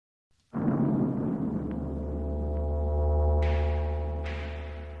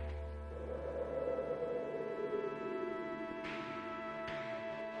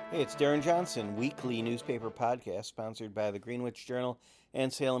Hey, it's Darren Johnson, weekly newspaper podcast sponsored by the Greenwich Journal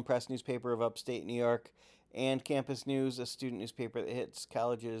and Salem Press newspaper of upstate New York, and Campus News, a student newspaper that hits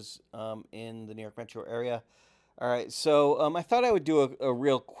colleges in the New York metro area. All right, so I thought I would do a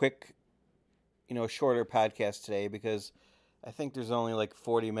real quick, shorter podcast today because I think there's only like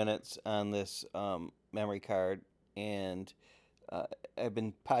 40 minutes on this memory card, and uh, I've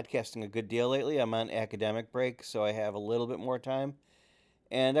been podcasting a good deal lately. I'm on academic break, so I have a little bit more time.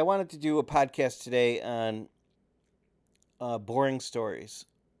 And I wanted to do a podcast today on boring stories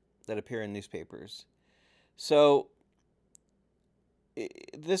that appear in newspapers. So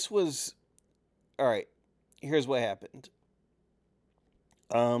this was all right. Here's what happened.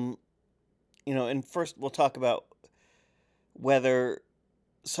 Um, and first we'll talk about whether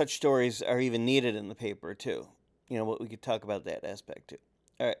such stories are even needed in the paper too. What we could talk about that aspect too.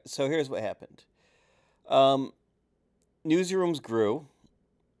 All right. So here's what happened. Um, Newsrooms grew,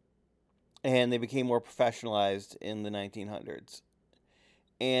 and they became more professionalized in the 1900s.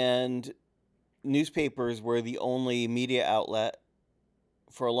 And newspapers were the only media outlet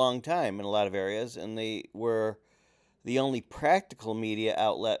for a long time in a lot of areas, and they were the only practical media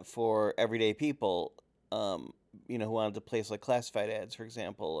outlet for everyday people, who wanted to place like classified ads, for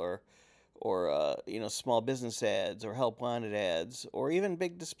example, or small business ads or help wanted ads or even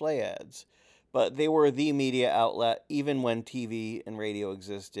big display ads. But they were the media outlet even when TV and radio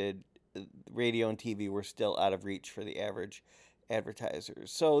existed. Radio and TV were still out of reach for the average advertisers.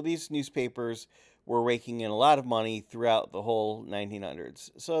 So these newspapers were raking in a lot of money throughout the whole 1900s.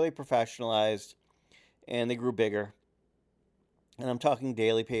 So they professionalized and they grew bigger. And I'm talking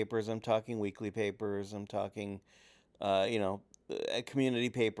daily papers, I'm talking weekly papers, I'm talking, uh, you know, community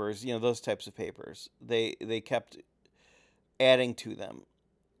papers, those types of papers. They kept adding to them.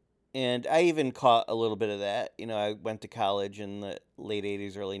 And I even caught a little bit of that. I went to college in the late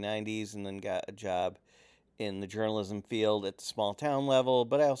 80s, early 90s, and then got a job in the journalism field at the small town level,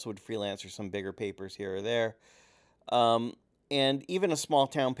 but I also would freelance for some bigger papers here or there. Um, and even a small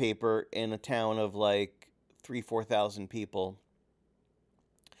town paper in a town of like 4,000 people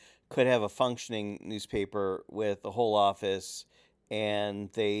could have a functioning newspaper with a whole office,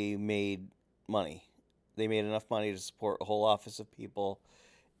 and they made money. They made enough money to support a whole office of people,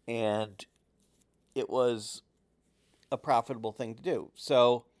 and it was a profitable thing to do.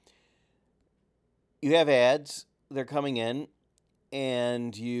 So you have ads, they're coming in,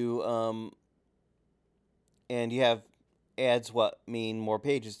 and you have ads what mean more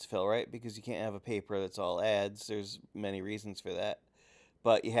pages to fill, right? Because you can't have a paper that's all ads. There's many reasons for that.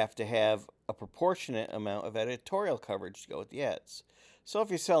 But you have to have a proportionate amount of editorial coverage to go with the ads. So if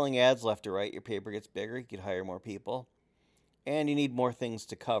you're selling ads left or right, your paper gets bigger, you could hire more people, and you need more things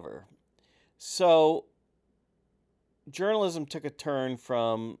to cover. So journalism took a turn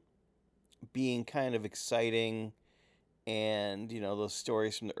from being kind of exciting and, those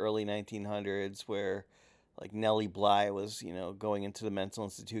stories from the early 1900s where like Nellie Bly was, going into the mental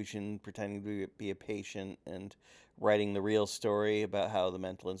institution, pretending to be a patient and writing the real story about how the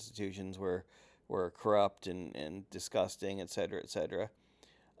mental institutions were corrupt and disgusting, et cetera, et cetera.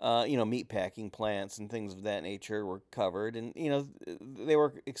 Meat packing plants and things of that nature were covered, and they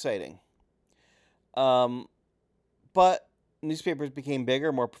were exciting. Um, but newspapers became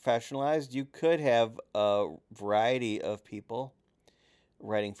bigger, more professionalized. You could have a variety of people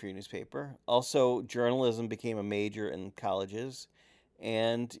writing for your newspaper. Also, journalism became a major in colleges,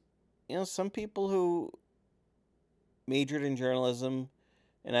 and some people who majored in journalism,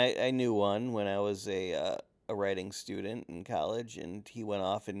 and I knew one when I was a writing student in college, and he went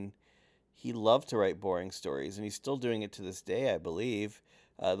off and he loved to write boring stories, and he's still doing it to this day, I believe.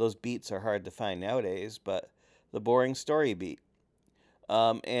 Those beats are hard to find nowadays, but the boring story beat.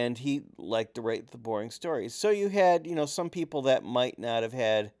 And he liked to write the boring stories. So you had, some people that might not have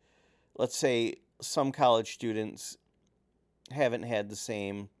had, let's say, some college students haven't had the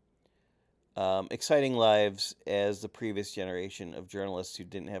same exciting lives as the previous generation of journalists who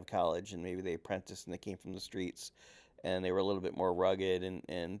didn't have college, and maybe they apprenticed and they came from the streets and they were a little bit more rugged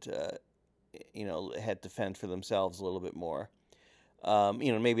and had to fend for themselves a little bit more.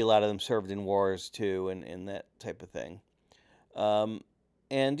 Maybe a lot of them served in wars too, and that type of thing. Um,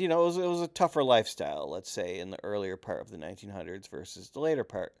 and it was a tougher lifestyle, let's say, in the earlier part of the 1900s versus the later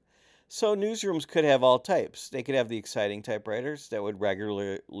part. So newsrooms could have all types. They could have the exciting typewriters that would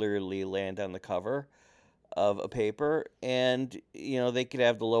regularly land on the cover of a paper, and they could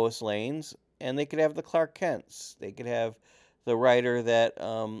have the Lois Lanes, and they could have the Clark Kents. They could have the writer that,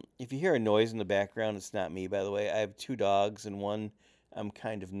 if you hear a noise in the background, it's not me, by the way. I have two dogs, and one I'm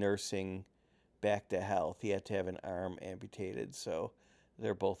kind of nursing back to health. He had to have an arm amputated, so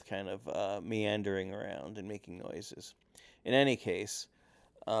They're both kind of meandering around and making noises. In any case,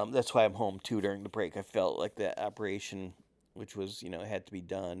 that's why I'm home too during the break. I felt like that operation, which was, had to be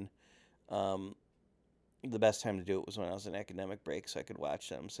done. Um, the best time to do it was when I was in academic break, so I could watch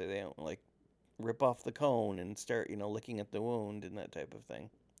them so they don't like rip off the cone and start, looking at the wound and that type of thing.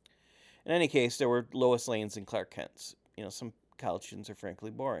 In any case, there were Lois Lanes and Clark Kents. Some college students are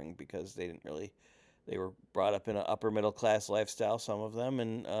frankly boring because they were brought up in an upper middle class lifestyle, some of them,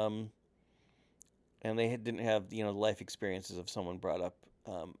 and they didn't have the life experiences of someone brought up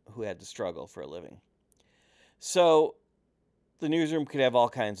who had to struggle for a living. So the newsroom could have all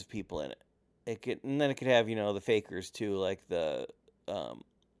kinds of people in it. And then it could have the fakers too, like the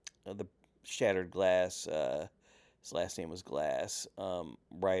Shattered Glass. His last name was Glass.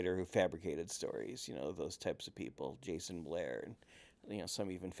 Writer who fabricated stories. Those types of people. Jason Blair, and some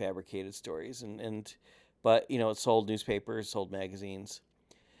even fabricated stories. But it sold newspapers, sold magazines.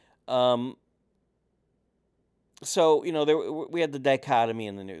 So we had the dichotomy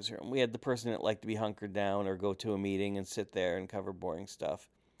in the newsroom. We had the person that liked to be hunkered down or go to a meeting and sit there and cover boring stuff,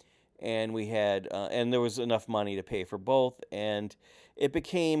 and we had and there was enough money to pay for both, and it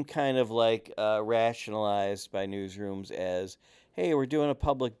became kind of like rationalized by newsrooms as, hey, we're doing a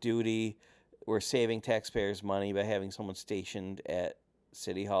public duty, we're saving taxpayers money by having someone stationed at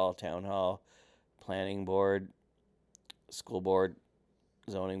city hall, town hall, planning board, school board,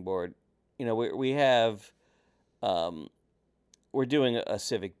 zoning board. We have we're doing a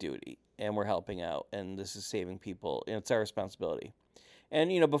civic duty and we're helping out, and this is saving people, and it's our responsibility.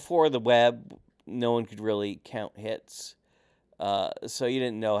 And before the web, no one could really count hits, so you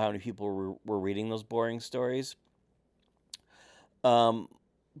didn't know how many people were reading those boring stories.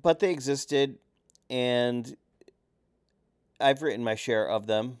 But they existed, and I've written my share of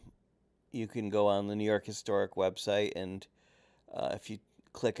them. You can go on the New York Historic website, and if you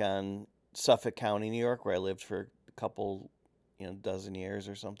click on Suffolk County, New York, where I lived for a couple, dozen years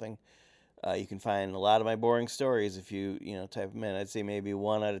or something, you can find a lot of my boring stories if you, type them in. I'd say maybe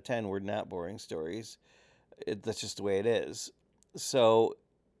 1 out of 10 were not boring stories. That's just the way it is. So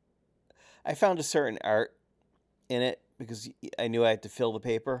I found a certain art in it because I knew I had to fill the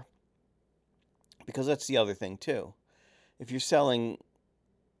paper. Because that's the other thing, too. If you're selling,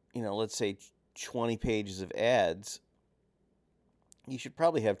 let's say 20 pages of ads, you should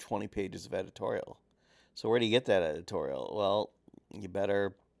probably have 20 pages of editorial. So where do you get that editorial? Well, you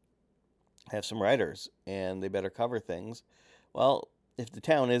better have some writers, and they better cover things. Well, if the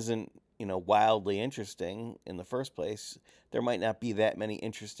town isn't, wildly interesting in the first place, there might not be that many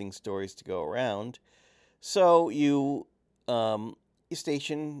interesting stories to go around. So you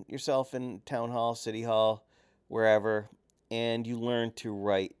station yourself in town hall, city hall, wherever, and you learn to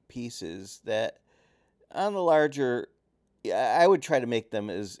write pieces that on the larger, I would try to make them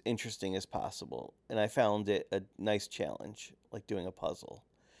as interesting as possible. And I found it a nice challenge, like doing a puzzle.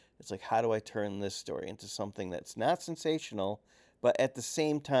 It's like, how do I turn this story into something that's not sensational, but at the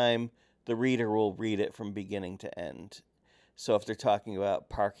same time, the reader will read it from beginning to end. So if they're talking about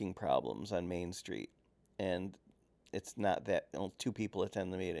parking problems on Main Street, and it's not that two people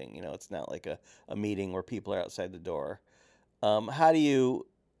attend the meeting, it's not like a meeting where people are outside the door. How do you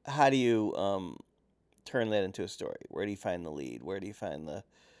turn that into a story? Where do you find the lead? Where do you find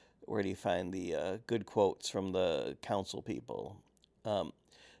the good quotes from the council people?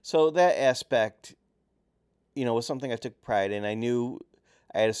 So that aspect, was something I took pride in. I knew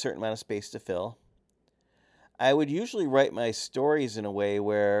I had a certain amount of space to fill. I would usually write my stories in a way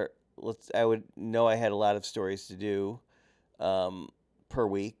where I would know I had a lot of stories to do per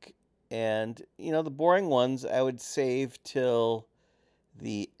week. And, the boring ones I would save till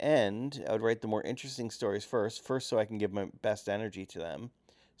the end. I would write the more interesting stories first so I can give my best energy to them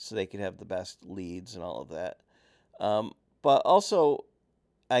so they could have the best leads and all of that. But also,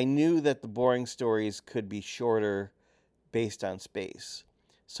 I knew that the boring stories could be shorter based on space.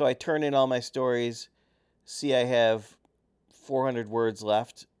 So I turn in all my stories, see I have 400 words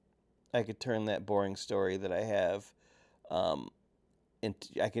left. I could turn that boring story that I have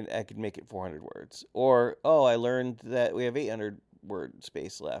into, I could make it 400 words. Or, I learned that we have 800 word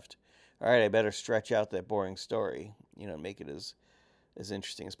space left. All right, I better stretch out that boring story, make it as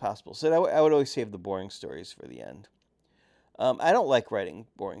interesting as possible. So I would always save the boring stories for the end. I don't like writing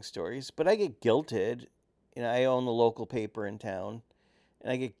boring stories, but I get guilted. I own the local paper in town,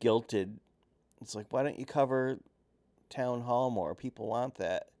 and I get guilted. It's like, why don't you cover town hall more? People want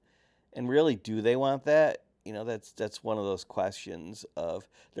that. And really, do they want that? That's one of those questions of,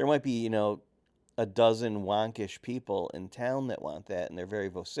 there might be, a dozen wonkish people in town that want that, and they're very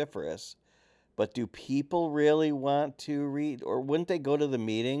vociferous. But do people really want to read, or wouldn't they go to the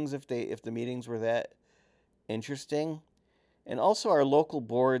meetings if the meetings were that interesting? And also our local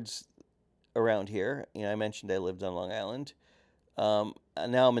boards around here. I mentioned I lived on Long Island. Now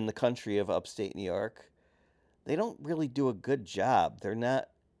I'm in the country of upstate New York. They don't really do a good job. They're not.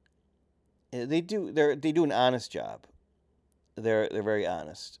 They do an honest job. They're very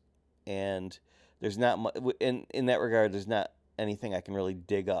honest, and there's not much in that regard. There's not anything I can really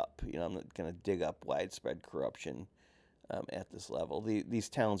dig up. I'm not going to dig up widespread corruption at this level. These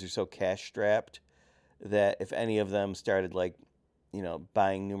towns are so cash strapped that if any of them started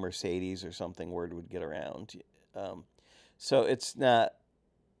buying new Mercedes or something, word would get around. So it's not,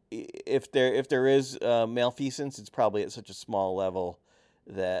 if there is malfeasance, it's probably at such a small level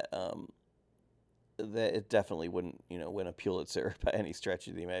that that it definitely wouldn't win a Pulitzer by any stretch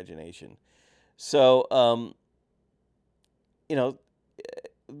of the imagination. So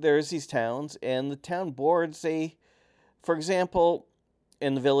there's these towns, and the town boards, for example,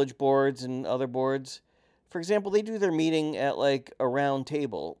 and the village boards and other boards, for example, they do their meeting at like a round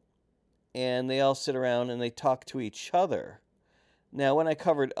table, and they all sit around and they talk to each other. Now, when I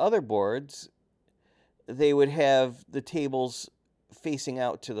covered other boards, they would have the tables facing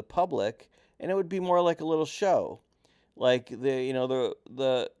out to the public, and it would be more like a little show. Like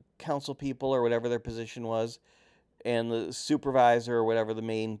the council people or whatever their position was, and the supervisor or whatever the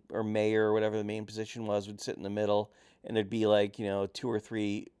main, or mayor or whatever the main position was, would sit in the middle, and there'd be like 2 or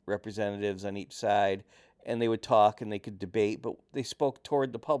 3 representatives on each side, and they would talk and they could debate, but they spoke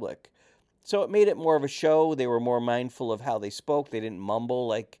toward the public. So it made it more of a show. They were more mindful of how they spoke. They didn't mumble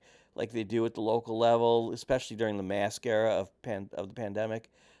like they do at the local level, especially during the mask era of the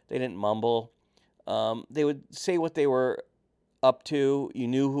pandemic. They didn't mumble. They would say what they were up to. You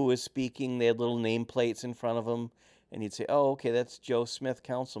knew who was speaking. They had little nameplates in front of them, and you'd say, "Oh, okay, that's Joe Smith,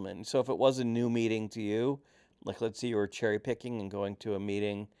 councilman." So if it was a new meeting to you, like let's say you were cherry picking and going to a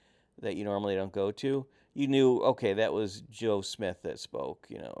meeting that you normally don't go to, you knew, okay, that was Joe Smith that spoke,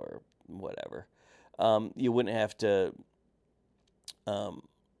 or whatever. You wouldn't have to.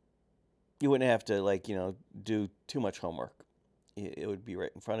 You wouldn't have to do too much homework. It would be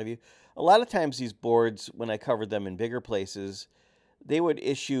right in front of you. A lot of times these boards, when I covered them in bigger places, they would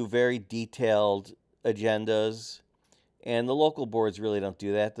issue very detailed agendas, and the local boards really don't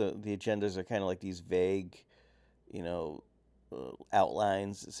do that. The agendas are kind of like these vague,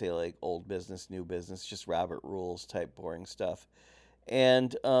 outlines that say like old business, new business, just Robert Rules type boring stuff.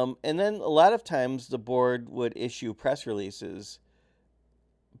 And then a lot of times the board would issue press releases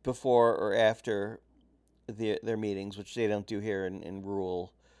before or after their meetings, which they don't do here in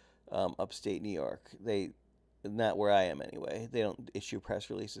rural upstate New York. Not where I am anyway. They don't issue press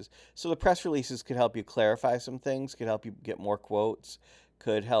releases. So the press releases could help you clarify some things, could help you get more quotes,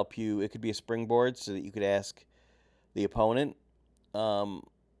 could help you. It could be a springboard so that you could ask the opponent.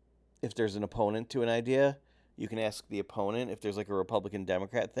 If there's an opponent to an idea, you can ask the opponent. If there's like a Republican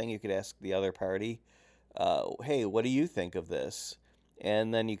Democrat thing, you could ask the other party, "Hey, what do you think of this?"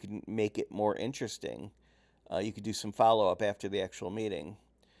 And then you can make it more interesting. You could do some follow-up after the actual meeting.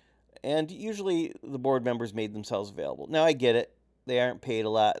 And usually the board members made themselves available. Now, I get it. They aren't paid a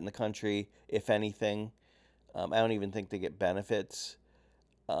lot in the country, if anything. I don't even think they get benefits.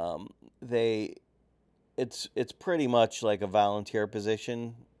 It's pretty much like a volunteer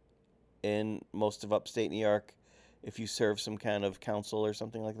position in most of upstate New York if you serve some kind of council or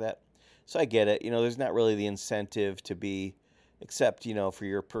something like that. So I get it. There's not really the incentive to be, except, for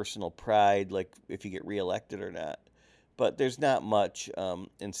your personal pride, like if you get reelected or not. But there's not much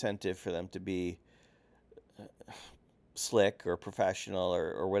incentive for them to be slick or professional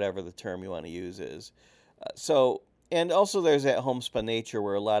or whatever the term you want to use is. And also there's that homespun nature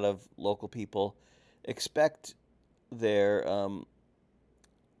where a lot of local people expect their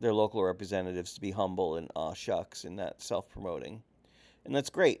local representatives to be humble and aw shucks and not self-promoting. And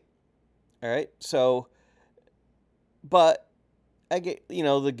that's great. All right. So, but I get,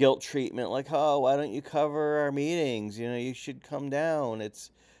 the guilt treatment, like, "Oh, why don't you cover our meetings? You should come down.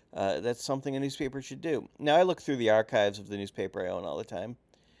 That's something a newspaper should do." Now, I look through the archives of the newspaper I own all the time.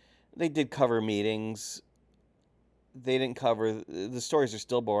 They did cover meetings. They didn't cover, the stories are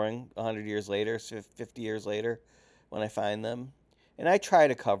still boring 100 years later, 50 years later when I find them. And I try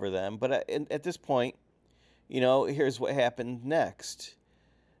to cover them, but at this point, here's what happened next.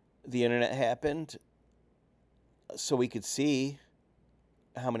 The internet happened, so we could see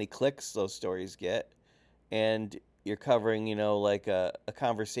how many clicks those stories get, and you're covering, like a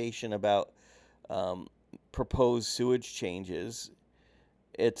conversation about proposed sewage changes.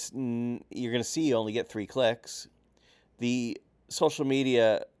 You're going to see you only get 3 clicks. The social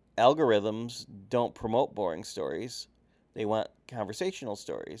media algorithms don't promote boring stories. They want conversational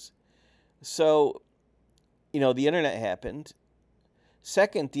stories. So, the internet happened.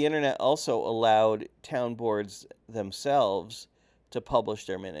 Second, the internet also allowed town boards themselves to publish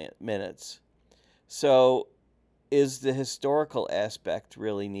their minutes. So, is the historical aspect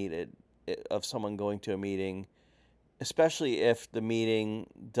really needed of someone going to a meeting, especially if the meeting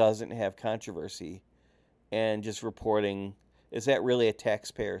doesn't have controversy and just reporting? Is that really a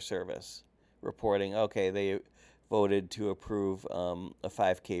taxpayer service? Reporting, okay, they voted to approve a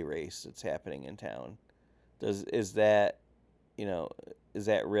 5K race that's happening in town. Is that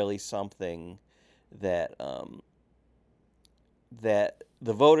really something that that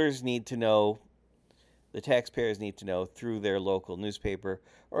the voters need to know, the taxpayers need to know through their local newspaper,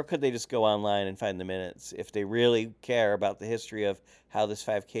 or could they just go online and find the minutes if they really care about the history of how this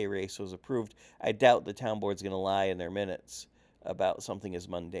 5K race was approved? I doubt the town board's going to lie in their minutes about something as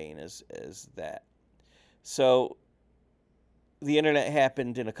mundane as that. So the internet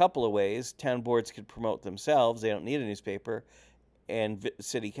happened in a couple of ways. Town boards could promote themselves. They don't need a newspaper. And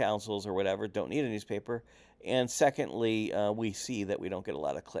city councils or whatever don't need a newspaper. And secondly, we see that we don't get a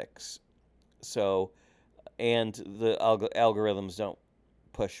lot of clicks. So, and the algorithms don't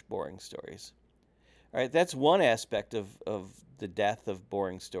push boring stories. All right, that's one aspect of the death of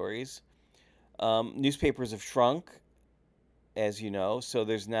boring stories. Newspapers have shrunk, as you know, so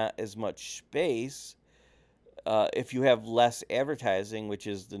there's not as much space. If you have less advertising, which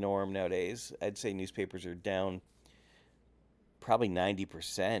is the norm nowadays, I'd say newspapers are down probably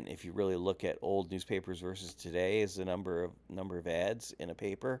 90% if you really look at old newspapers versus today as the number of ads in a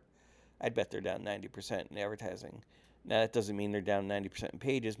paper. I'd bet they're down 90% in advertising. Now, that doesn't mean they're down 90% in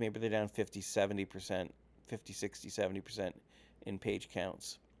pages. Maybe they're down 50, 70%, 50, 60, 70% in page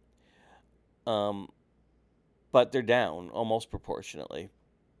counts. But they're down almost proportionately.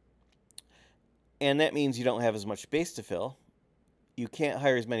 And that means you don't have as much space to fill. You can't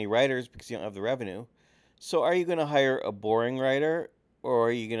hire as many writers because you don't have the revenue. So are you going to hire a boring writer, or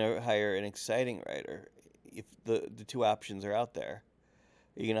are you going to hire an exciting writer? If the two options are out there.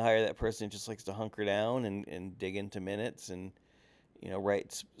 Are you going to hire that person who just likes to hunker down and dig into minutes and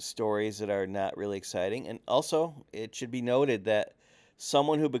write stories that are not really exciting? And also, it should be noted that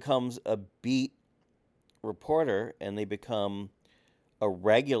someone who becomes a beat reporter and they become a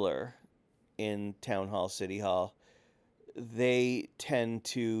regular in town hall, city hall, they tend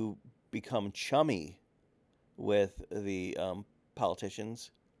to become chummy with the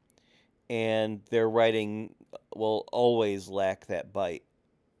politicians, and their writing will always lack that bite.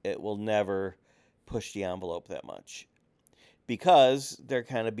 It will never push the envelope that much because they're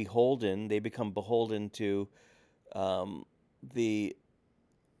kind of beholden. They become beholden to the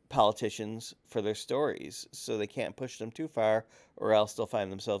politicians for their stories, so they can't push them too far, or else they'll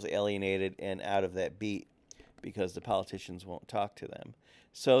find themselves alienated and out of that beat because the politicians won't talk to them.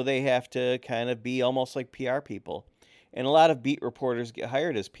 So they have to kind of be almost like PR people. And a lot of beat reporters get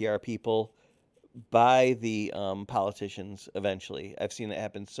hired as PR people by the politicians eventually. I've seen it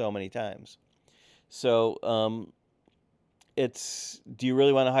happen so many times. So do you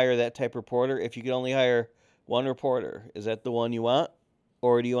really want to hire that type of reporter? If you could only hire one reporter, is that the one you want?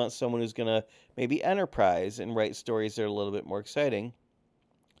 Or do you want someone who's going to maybe enterprise and write stories that are a little bit more exciting?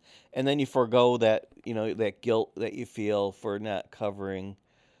 And then you forego that, that guilt that you feel for not covering,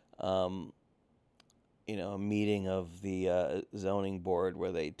 a meeting of the zoning board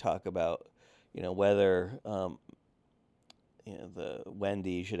where they talk about, whether, the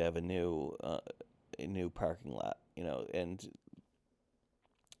Wendy should have a new parking lot, and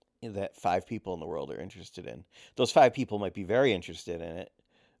that 5 people in the world are interested in. Those 5 people might be very interested in it,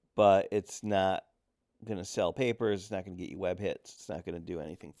 but it's not going to sell papers. It's not going to get you web hits. It's not going to do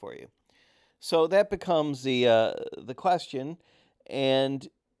anything for you. So that becomes the question. And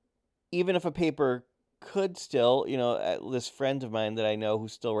even if a paper could still, this friend of mine that I know who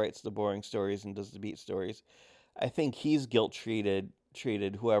still writes the boring stories and does the beat stories, I think he's treated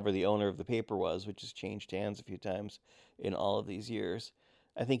whoever the owner of the paper was, which has changed hands a few times in all of these years.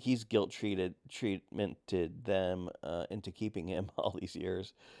 I think he's treatmented them into keeping him all these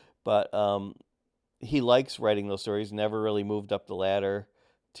years. But he likes writing those stories, never really moved up the ladder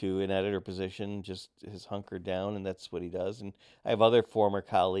to an editor position, just has hunkered down, and that's what he does. And I have other former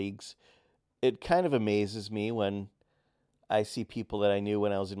colleagues. It kind of amazes me when I see people that I knew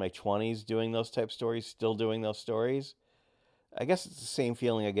when I was in my 20s doing those type stories, still doing those stories. I guess it's the same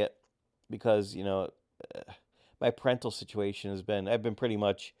feeling I get because, my parental situation has been, I've been pretty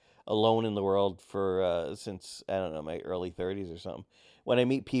much alone in the world for since, I don't know, my early 30s or something. When I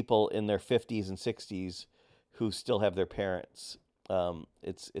meet people in their 50s and 60s who still have their parents,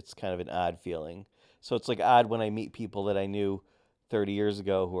 It's kind of an odd feeling. So it's like odd when I meet people that I knew 30 years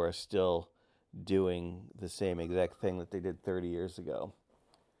ago who are still doing the same exact thing that they did 30 years ago.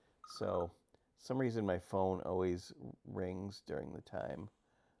 So, some reason my phone always rings during the time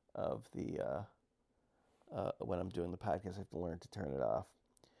of the when I'm doing the podcast. I have to learn to turn it off.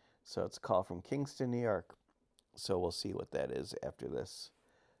 So it's a call from Kingston, New York. So we'll see what that is after this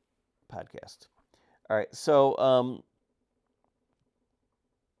podcast. All right. So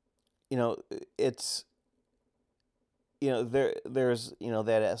it's there's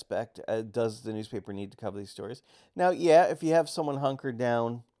that aspect. Does the newspaper need to cover these stories? Now, yeah, if you have someone hunkered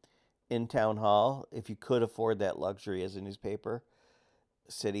down in town hall, if you could afford that luxury as a newspaper,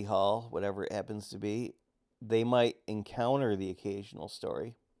 city hall, whatever it happens to be, they might encounter the occasional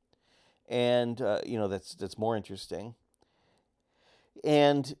story, and that's more interesting,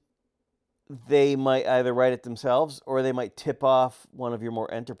 and they might either write it themselves or they might tip off one of your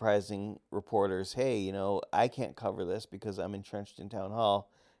more enterprising reporters. Hey, I can't cover this because I'm entrenched in town hall,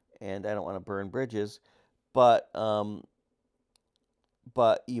 and I don't want to burn bridges, but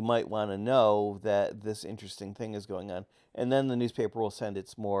you might want to know that this interesting thing is going on, and then the newspaper will send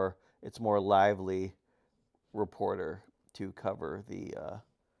its more lively reporter to cover the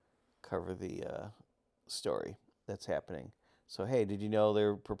story that's happening. So, hey, did you know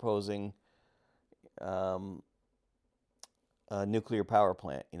they're proposing a nuclear power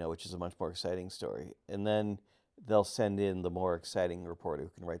plant? Which is a much more exciting story, and then they'll send in the more exciting reporter who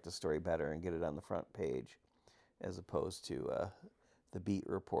can write the story better and get it on the front page, as opposed to the beat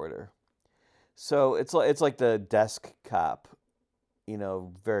reporter. So it's like the desk cop,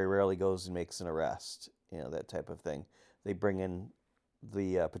 very rarely goes and makes an arrest, that type of thing. They bring in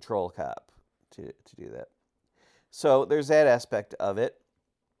the patrol cop to do that. So there's that aspect of it.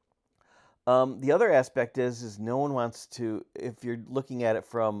 The other aspect is no one wants to, if you're looking at it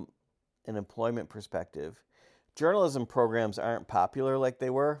from an employment perspective, journalism programs aren't popular like they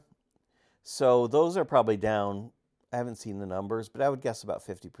were. So those are probably down. I haven't seen the numbers, but I would guess about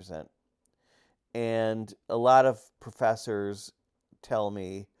 50%. And a lot of professors tell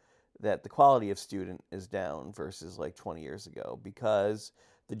me that the quality of student is down versus like 20 years ago because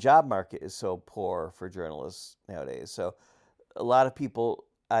the job market is so poor for journalists nowadays. So a lot of people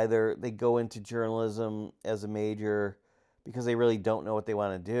either they go into journalism as a major because they really don't know what they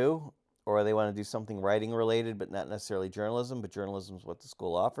want to do, or they want to do something writing related but not necessarily journalism, but journalism is what the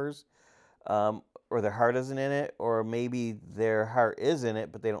school offers. Or their heart isn't in it, or maybe their heart is in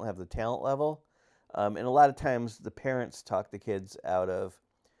it, but they don't have the talent level. And a lot of times the parents talk the kids out of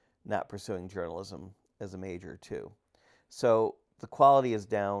not pursuing journalism as a major too. So the quality is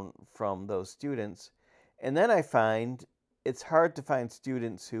down from those students. And then I find it's hard to find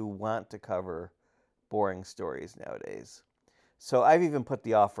students who want to cover boring stories nowadays. So I've even put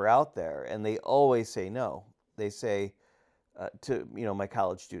the offer out there, and they always say no. They say, to my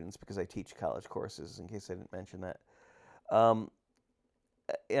college students, because I teach college courses, in case I didn't mention that. And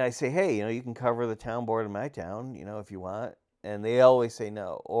I say, hey, you can cover the town board in my town, if you want. And they always say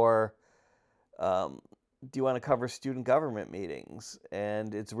no. Or do you want to cover student government meetings?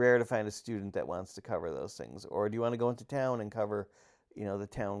 And it's rare to find a student that wants to cover those things. Or do you want to go into town and cover, the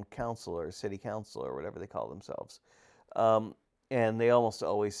town council or city council or whatever they call themselves? And they almost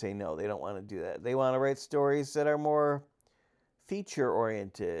always say no. They don't want to do that. They want to write stories that are more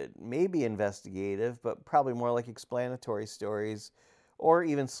feature-oriented, maybe investigative, but probably more like explanatory stories, or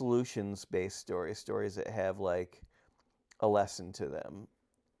even solutions-based stories that have like a lesson to them.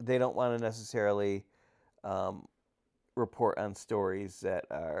 They don't want to necessarily report on stories that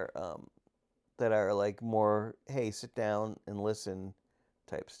are like more, hey, sit down and listen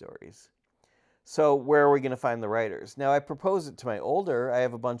type stories. So where are we going to find the writers? Now, I propose it to my older. I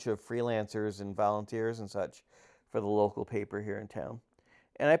have a bunch of freelancers and volunteers and such for the local paper here in town.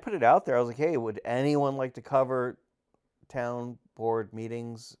 And I put it out there. I was like, hey, would anyone like to cover town board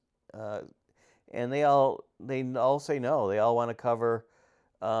meetings? And they all say no. They all want to cover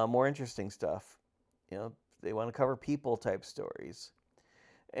more interesting stuff. They want to cover people type stories.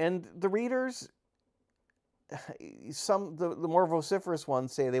 And the readers, the more vociferous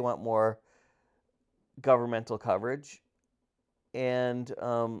ones say they want more governmental coverage, and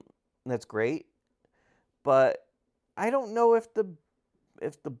that's great. But I don't know if the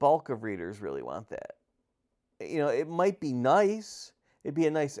bulk of readers really want that. It might be nice. It'd be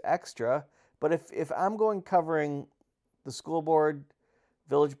a nice extra. But if I'm covering the school board,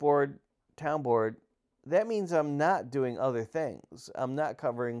 village board, town board, that means I'm not doing other things. I'm not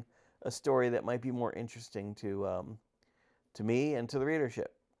covering a story that might be more interesting to me and to the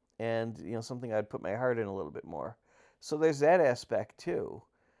readership, and something I'd put my heart in a little bit more. So there's that aspect too.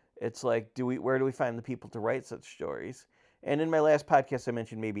 It's like, where do we find the people to write such stories? And in my last podcast, I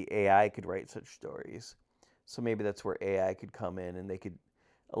mentioned maybe AI could write such stories. So maybe that's where AI could come in, and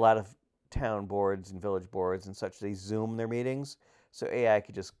a lot of town boards and village boards and such, they Zoom their meetings. So AI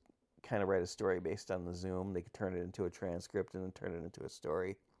could just kind of write a story based on the Zoom. They could turn it into a transcript and then turn it into a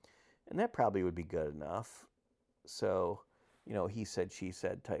story. And that probably would be good enough. So, he said, she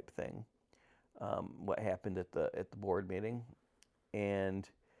said type thing. What happened at the board meeting, and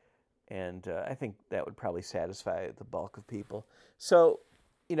I think that would probably satisfy the bulk of people. So,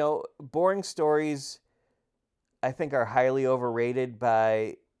 boring stories, I think, are highly overrated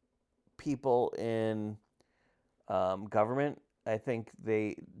by people in government. I think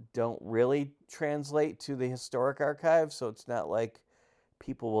they don't really translate to the historic archive, so it's not like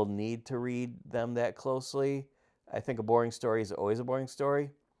people will need to read them that closely. I think a boring story is always a boring story.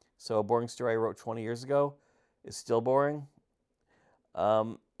 So a boring story I wrote 20 years ago is still boring.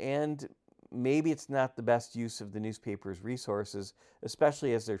 And maybe it's not the best use of the newspaper's resources,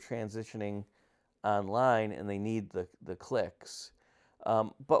 especially as they're transitioning online and they need the clicks.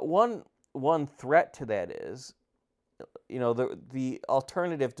 But one threat to that is, the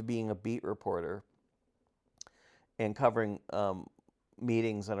alternative to being a beat reporter and covering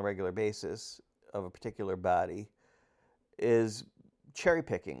meetings on a regular basis of a particular body is cherry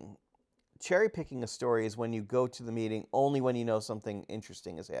picking. Cherry picking a story is when you go to the meeting only when you know something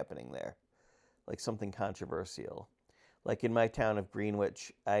interesting is happening there, like something controversial. Like in my town of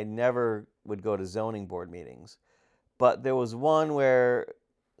Greenwich, I never would go to zoning board meetings, but there was one where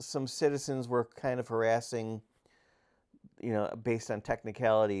some citizens were kind of harassing, based on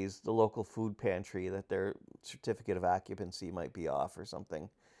technicalities, the local food pantry, that their certificate of occupancy might be off or something.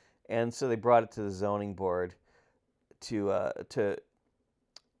 And so they brought it to the zoning board to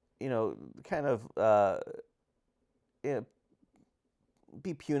kind of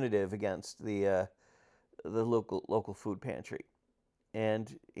be punitive against the local food pantry.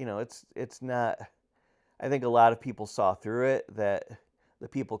 And it's not. I think a lot of people saw through it, that the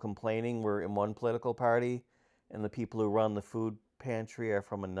people complaining were in one political party, and the people who run the food pantry are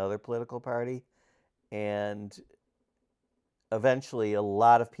from another political party. And eventually, a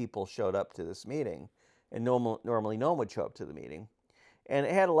lot of people showed up to this meeting, and normally no one would show up to the meeting. And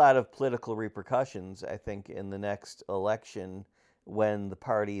it had a lot of political repercussions, I think, in the next election, when the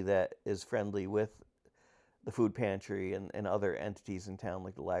party that is friendly with the food pantry and other entities in town,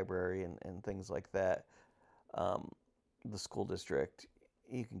 like the library and things like that, the school district,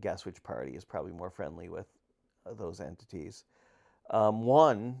 you can guess which party is probably more friendly with those entities.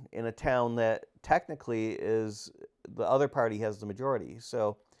 One in a town that technically is, the other party has the majority.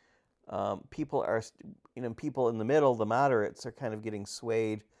 So people in the middle, the moderates, are kind of getting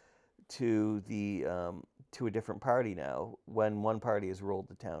swayed to to a different party now, when one party has ruled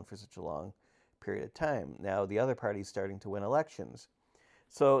the town for such a long period of time. Now the other party is starting to win elections.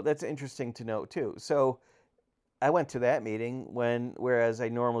 So that's interesting to note too. So I went to that meeting whereas I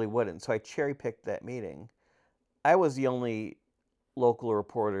normally wouldn't. So I cherry picked that meeting. I was the only local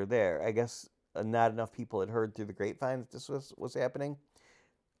reporter there. I guess not enough people had heard through the grapevine that this was happening.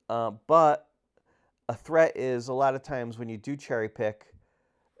 But a threat is, a lot of times when you do cherry pick,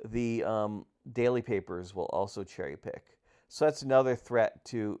 the daily papers will also cherry pick. So that's another threat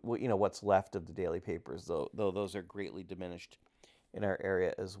to what's left of the daily papers, though those are greatly diminished in our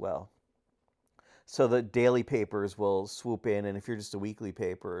area as well. So the daily papers will swoop in, and if you're just a weekly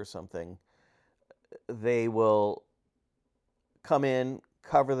paper or something, they will come in,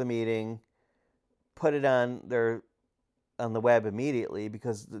 cover the meeting, put it on the web immediately,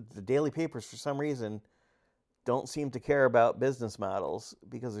 because the daily papers, for some reason, don't seem to care about business models,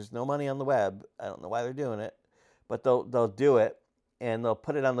 because there's no money on the web. I don't know why they're doing it, but they'll do it, and they'll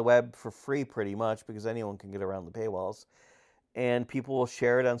put it on the web for free pretty much, because anyone can get around the paywalls, and people will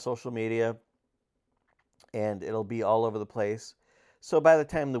share it on social media, and it'll be all over the place. So by the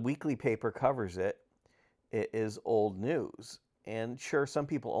time the weekly paper covers it, it is old news. And sure, some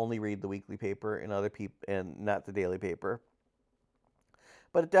people only read the weekly paper, and not the daily paper.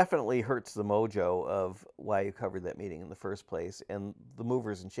 But it definitely hurts the mojo of why you covered that meeting in the first place. And the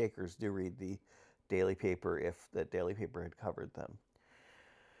movers and shakers do read the daily paper if that daily paper had covered them.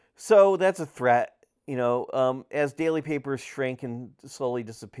 So that's a threat. As daily papers shrink and slowly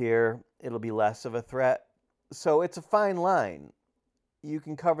disappear, it'll be less of a threat. So it's a fine line. You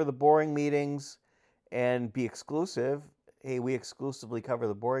can cover the boring meetings and be exclusive. Hey, we exclusively cover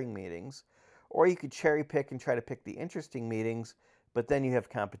the boring meetings. Or you could cherry pick and try to pick the interesting meetings, but then you have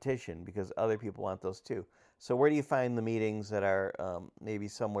competition because other people want those too. So where do you find the meetings that are maybe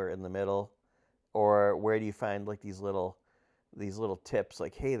somewhere in the middle? Or where do you find like these little tips,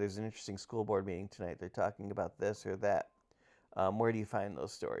 like, hey, there's an interesting school board meeting tonight. They're talking about this or that. Where do you find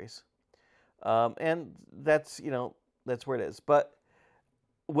those stories? And that's that's where it is. But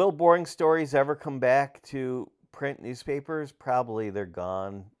will boring stories ever come back to print newspapers? Probably they're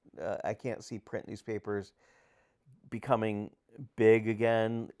gone. I can't see print newspapers becoming big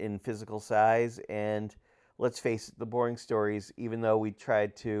again in physical size. And let's face it, the boring stories, even though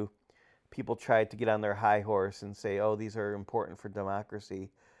people tried to get on their high horse and say, oh, these are important for democracy.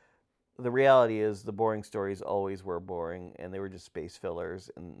 The reality is the boring stories always were boring, and they were just space fillers,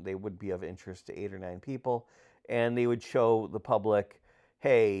 and they would be of interest to 8 or 9 people, and they would show the public,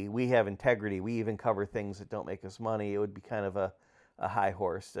 hey, we have integrity. We even cover things that don't make us money. It would be kind of a high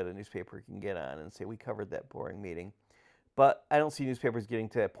horse that a newspaper can get on and say, we covered that boring meeting. But I don't see newspapers getting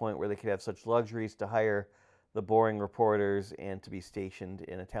to that point where they could have such luxuries to hire the boring reporters and to be stationed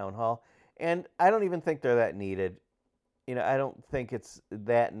in a town hall. And I don't even think they're that needed. I don't think it's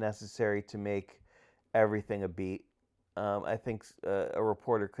that necessary to make everything a beat. I think a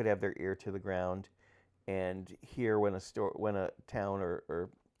reporter could have their ear to the ground and hear when a town or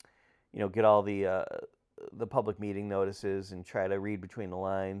get all the public meeting notices and try to read between the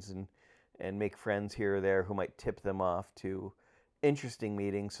lines and make friends here or there who might tip them off to interesting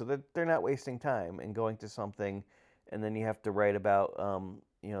meetings, so that they're not wasting time and going to something, and then you have to write about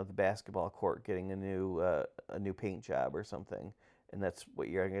the basketball court getting a new paint job or something, and that's what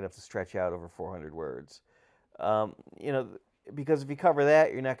you're going to have to stretch out over 400 words. Because if you cover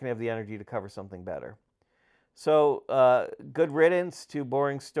that, you're not going to have the energy to cover something better. So good riddance to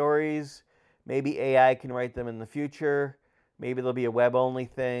boring stories. Maybe AI can write them in the future. Maybe there'll be a web-only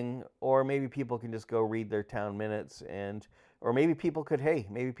thing, or maybe people can just go read their town minutes, or maybe people could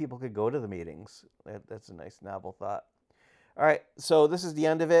go to the meetings. That's a nice novel thought. All right, so this is the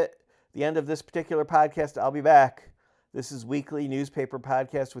end of it. The end of this particular podcast. I'll be back. This is Weekly Newspaper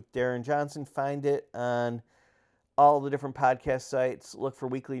Podcast with Darren Johnson. Find it on all the different podcast sites. Look for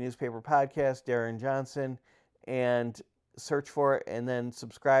Weekly Newspaper Podcast, Darren Johnson, and search for it, and then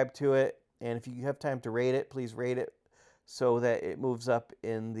subscribe to it. And if you have time to rate it, please rate it so that it moves up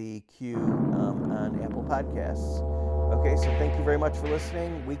in the queue on Apple Podcasts. Okay, so thank you very much for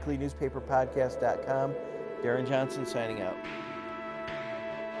listening. WeeklyNewspaperPodcast.com. Darren Johnson signing out.